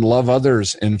 And then love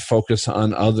others and focus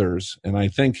on others. And I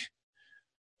think,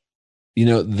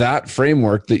 that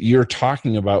framework that you're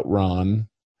talking about, Ron,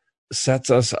 sets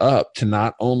us up to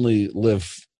not only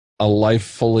live a life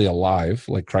fully alive,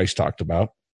 like Christ talked about,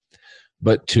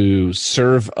 but to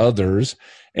serve others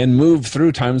and move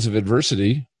through times of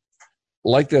adversity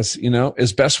like this,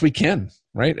 as best we can.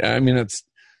 Right. I mean, it's,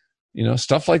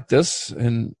 stuff like this,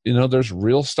 and, there's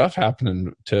real stuff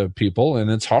happening to people,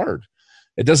 and it's hard.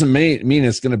 It doesn't mean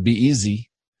it's going to be easy,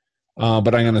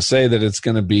 but I'm going to say that it's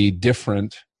going to be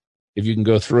different if you can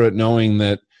go through it knowing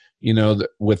that,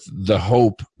 with the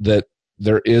hope that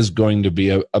there is going to be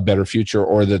a better future,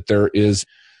 or that there is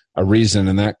a reason,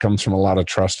 and that comes from a lot of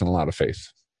trust and a lot of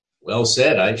faith. Well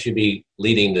said. I should be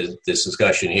leading this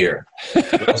discussion here.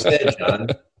 Well said, John.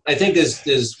 I think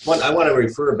there's one. I want to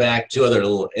refer back to other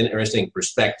little interesting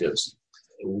perspectives.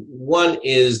 One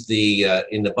is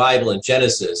in the Bible in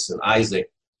Genesis and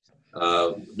Isaac,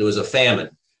 there was a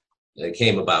famine that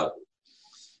came about,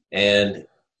 and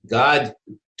God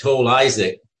told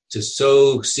Isaac to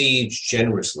sow seeds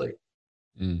generously.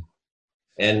 Mm.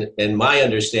 And my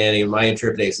understanding, my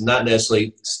interpretation, not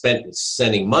necessarily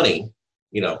sending money,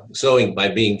 sowing by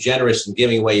being generous and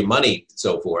giving away money and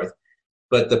so forth,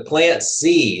 but to plant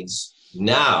seeds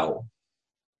now,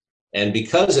 and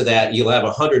because of that, you'll have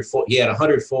 100-fold. He had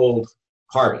 100-fold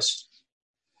harvest.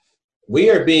 We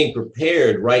are being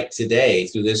prepared right today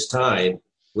through this time.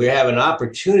 We have an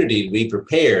opportunity to be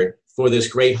prepared for this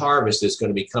great harvest that's going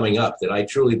to be coming up, that I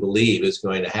truly believe is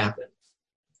going to happen.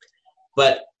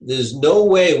 But there's no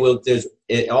way there's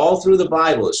all through the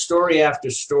Bible, story after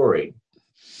story.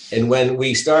 And when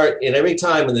we start, and every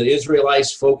time when the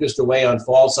Israelites focused away on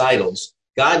false idols,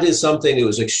 God did something that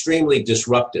was extremely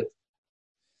disruptive.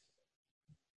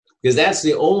 Because that's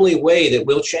the only way that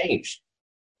we'll change.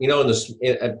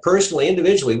 Personally,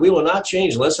 individually, we will not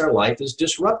change unless our life is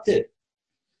disrupted.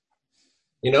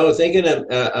 Thinking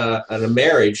of a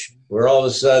marriage where all of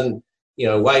a sudden,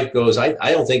 wife goes, I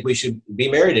don't think we should be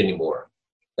married anymore.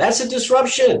 That's a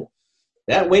disruption.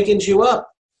 That wakens you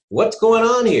up. What's going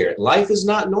on here? Life is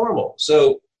not normal.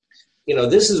 So,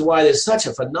 this is why there's such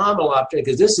a phenomenal opportunity,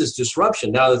 because this is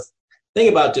disruption. Now, the thing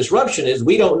about disruption is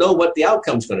we don't know what the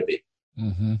outcome's going to be.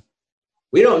 Mm-hmm.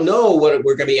 We don't know what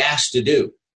we're going to be asked to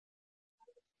do.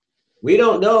 We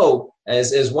don't know,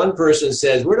 as one person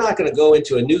says, we're not going to go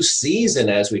into a new season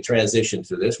as we transition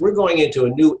through this. We're going into a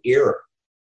new era.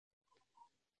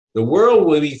 The world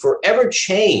will be forever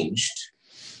changed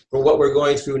for what we're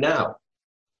going through now.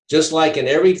 Just like in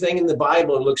everything in the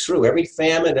Bible it looks through, every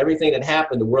famine, everything that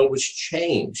happened, the world was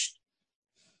changed.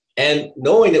 And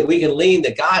knowing that we can lean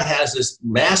that God has this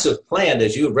massive plan,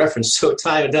 as you have referenced so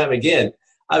time and time again,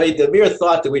 the mere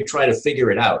thought that we try to figure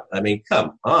it out,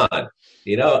 come on.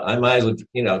 I might as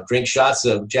well, drink shots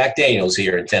of Jack Daniels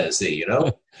here in Tennessee, I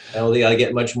don't think I'll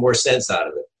get much more sense out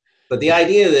of it. But the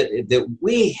idea that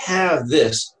we have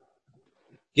this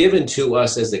given to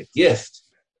us as a gift,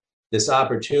 this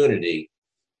opportunity.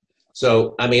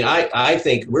 So, I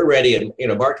think we're ready,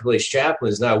 Marketplace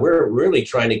Chaplains now, we're really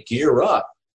trying to gear up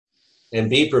and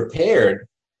be prepared,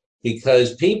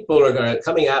 because people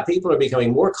are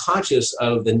becoming more conscious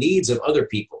of the needs of other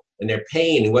people and their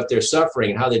pain and what they're suffering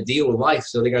and how they deal with life.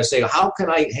 So they're going to say, how can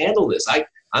I handle this?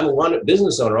 I'm a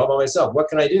business owner all by myself. What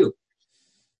can I do?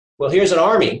 Well, here's an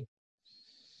army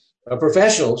of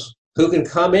professionals who can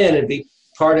come in and be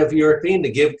part of your team to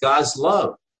give God's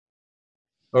love,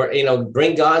 or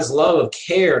bring God's love of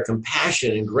care,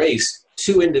 compassion, and grace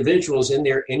to individuals in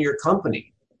your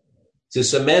company, to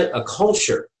cement a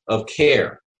culture of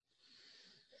care.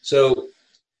 So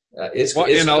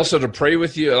and also to pray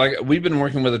with you. Like, we've been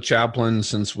working with a chaplain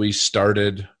since we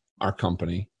started our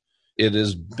company. It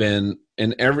has been,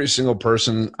 and every single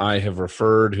person I have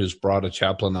referred who's brought a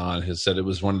chaplain on has said it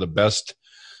was one of the best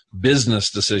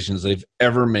business decisions they've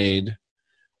ever made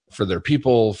for their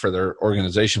people, for their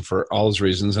organization, for all those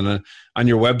reasons. And on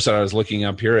your website, I was looking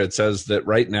up here, it says that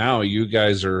right now you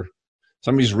guys are,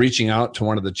 somebody's reaching out to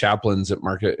one of the chaplains at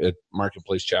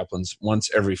Marketplace Chaplains once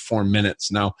every 4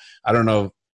 minutes. Now, I don't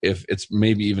know if it's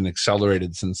maybe even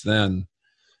accelerated since then.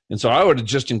 And so I would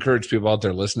just encourage people out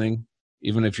there listening,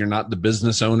 even if you're not the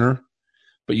business owner,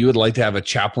 but you would like to have a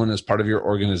chaplain as part of your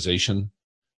organization,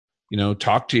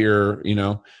 talk to your,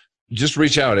 just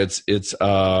reach out. It's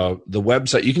the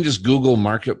website. You can just Google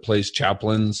Marketplace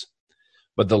Chaplains,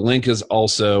 but the link is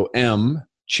also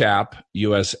mchapusa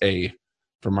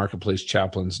for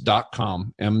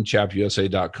marketplacechaplains.com,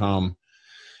 mchapusa.com.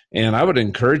 And I would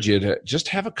encourage you to just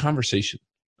have a conversation,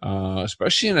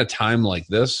 especially in a time like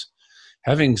this,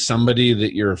 having somebody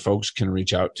that your folks can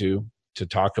reach out to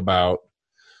talk about,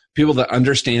 people that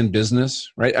understand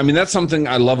business, right? I mean, that's something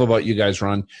I love about you guys,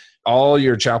 Ron. All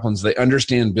your chaplains, they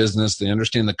understand business. They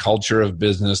understand the culture of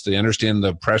business. They understand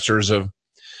the pressures of,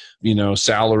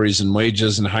 salaries and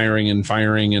wages and hiring and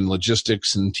firing and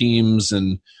logistics and teams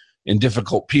and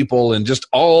difficult people and just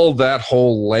all that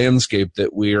whole landscape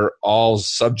that we're all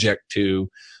subject to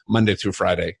Monday through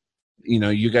Friday.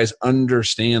 You guys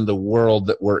understand the world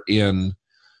that we're in,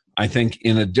 I think,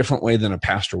 in a different way than a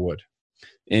pastor would.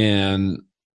 And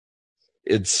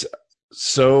it's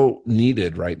so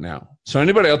needed right now. So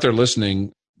anybody out there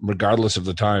listening, regardless of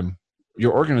the time,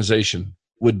 your organization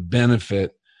would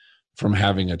benefit from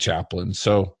having a chaplain.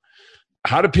 So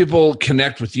how do people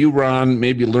connect with you, Ron?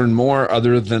 Maybe learn more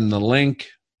other than the link?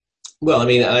 Well, I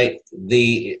mean,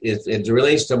 it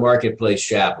relates to Marketplace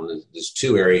Chaplain. There's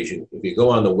two areas. If you go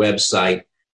on the website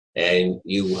and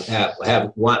you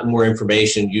want more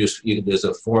information, there's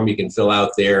a form you can fill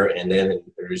out there, and then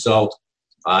the result,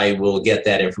 I will get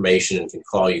that information and can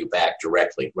call you back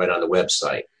directly right on the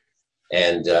website.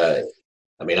 And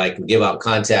I can give out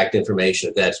contact information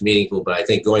if that's meaningful, but I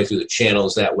think going through the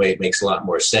channels that way makes a lot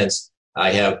more sense.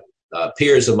 I have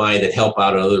peers of mine that help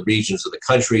out in other regions of the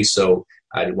country, so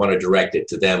I want to direct it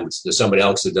to them. There's somebody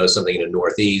else that does something in the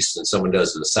Northeast and someone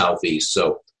does in the Southeast,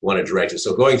 so I want to direct it.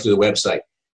 So going through the website.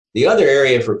 The other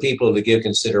area for people to give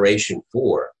consideration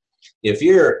for, if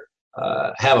you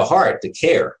have a heart to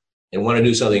care and want to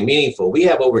do something meaningful, we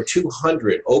have over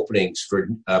 200 openings for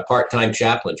part-time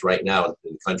chaplains right now in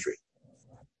the country.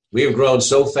 We have grown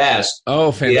so fast.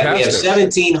 Oh, fantastic. We have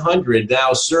 1,700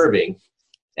 now serving,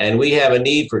 and we have a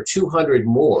need for 200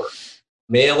 more,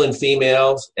 male and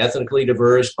females, ethnically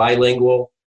diverse,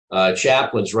 bilingual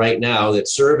chaplains right now that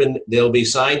serve, and they'll be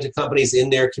signed to companies in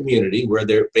their community where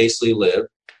they basically live.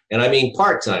 And I mean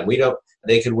part-time.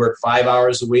 They could work 5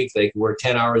 hours a week. They could work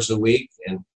 10 hours a week,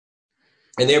 and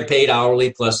they're paid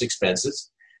hourly plus expenses,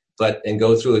 and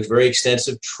go through a very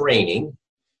extensive training.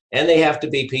 And they have to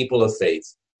be people of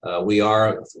faith. We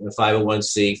are a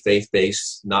 501c,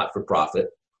 faith-based, not-for-profit.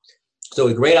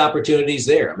 So great opportunities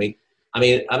there.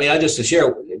 I just to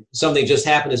share something just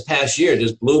happened this past year,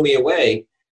 just blew me away.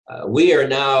 We are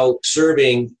now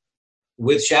serving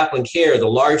with Chaplain Care the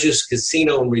largest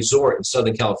casino and resort in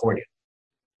Southern California.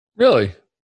 Really?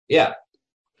 Yeah.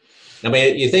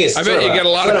 You think it's I bet you get a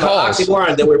lot of calls.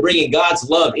 Oxymoron that we're bringing God's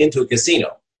love into a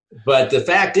casino. But the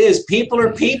fact is, people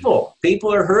are people.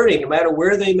 People are hurting no matter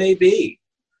where they may be.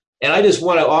 And I just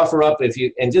want to offer up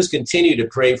and just continue to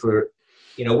pray for,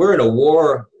 we're in a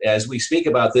war as we speak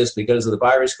about this because of the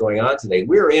virus going on today.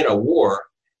 We're in a war,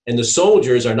 and the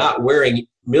soldiers are not wearing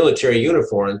military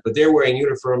uniforms, but they're wearing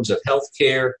uniforms of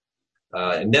healthcare,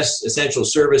 and essential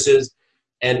services.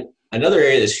 And another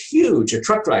area that's huge are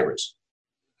truck drivers.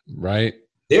 Right.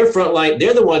 They're frontline.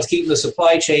 They're the ones keeping the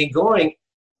supply chain going,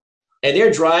 and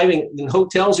they're driving. And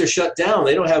hotels are shut down.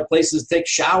 They don't have places to take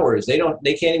showers. They can't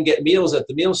even get meals at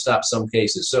the meal stop some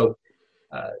cases. So,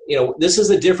 this is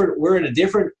we're in a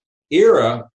different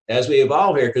era as we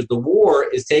evolve here because the war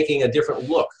is taking a different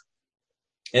look,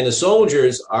 and the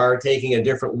soldiers are taking a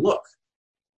different look.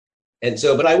 And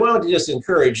so, but I wanted to just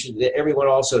encourage everyone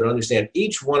also to understand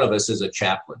each one of us is a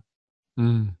chaplain.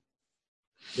 Mm.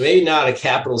 Maybe not a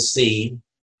capital C,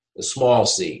 a small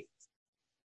c,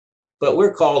 but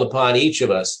we're called upon, each of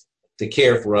us, to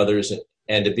care for others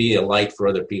and to be a light for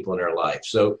other people in our life.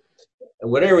 So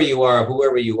whatever you are,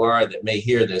 whoever you are that may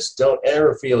hear this, don't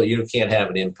ever feel you can't have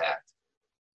an impact.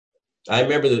 I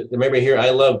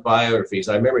love biographies.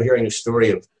 I remember hearing a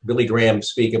story of Billy Graham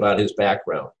speak about his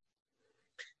background.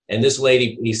 And this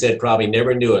lady, he said, probably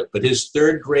never knew it, but his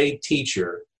third grade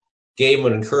teacher gave him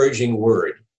an encouraging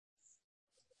word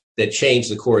that changed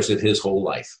the course of his whole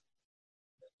life.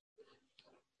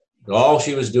 All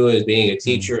she was doing is being a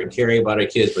teacher and caring about her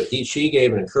kids, but she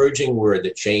gave an encouraging word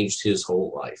that changed his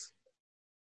whole life.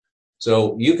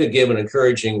 So you could give an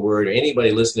encouraging word, or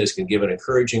anybody listening to this can give an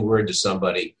encouraging word to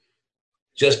somebody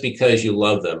just because you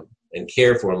love them and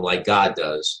care for them like God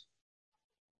does.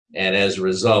 And as a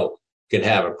result, can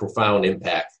have a profound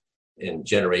impact in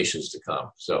generations to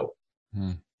come. So,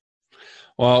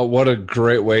 well, what a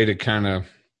great way to kind of,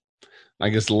 I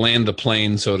guess, land the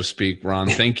plane, so to speak, Ron.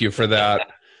 Thank you for that.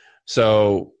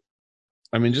 So,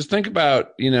 I mean, just think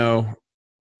about,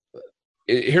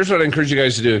 here's what I encourage you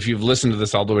guys to do. If you've listened to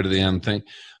this all the way to the end, think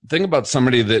about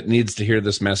somebody that needs to hear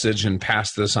this message and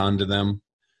pass this on to them.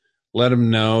 Let them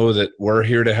know that we're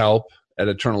here to help at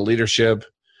Eternal Leadership.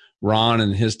 Ron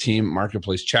and his team,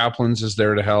 Marketplace Chaplains, is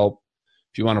there to help.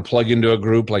 If you want to plug into a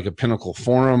group like a Pinnacle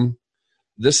Forum,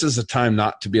 this is a time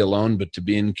not to be alone, but to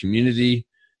be in community.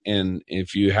 And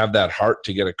if you have that heart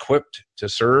to get equipped to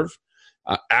serve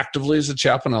actively as a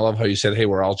chaplain, I love how you said, hey,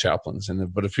 we're all chaplains.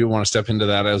 But if you want to step into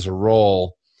that as a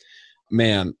role,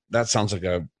 man, that sounds like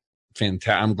a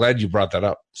fantastic. I'm glad you brought that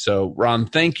up. So, Ron,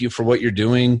 thank you for what you're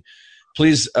doing.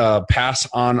 Please pass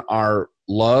on our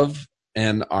love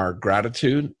and our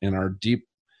gratitude and our deep,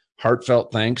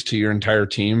 heartfelt thanks to your entire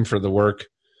team for the work,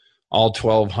 all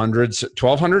 1,200,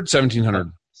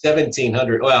 1,700?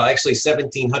 1,700. Well, actually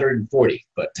 1,740,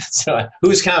 but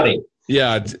who's counting?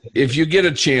 Yeah, if you get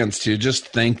a chance to, just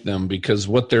thank them, because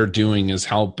what they're doing is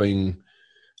helping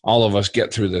all of us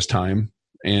get through this time.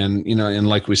 And, and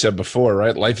like we said before,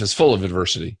 right, life is full of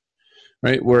adversity.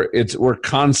 Right, we're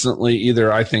constantly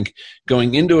either, I think,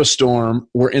 going into a storm,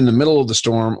 we're in the middle of the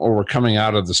storm, or we're coming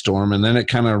out of the storm, and then it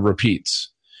kind of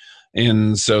repeats.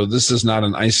 And so this is not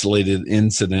an isolated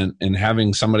incident, and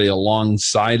having somebody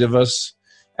alongside of us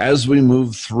as we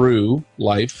move through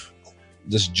life,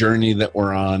 this journey that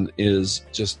we're on, is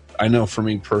just, I know for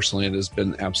me personally, it has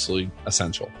been absolutely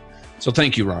essential. So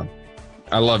thank you, Ron.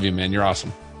 I love you, man. You're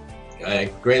awesome.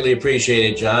 I greatly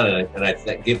appreciate it, John, and I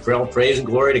give praise and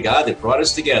glory to God that brought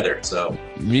us together. So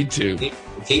me too.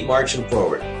 Keep marching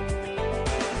forward.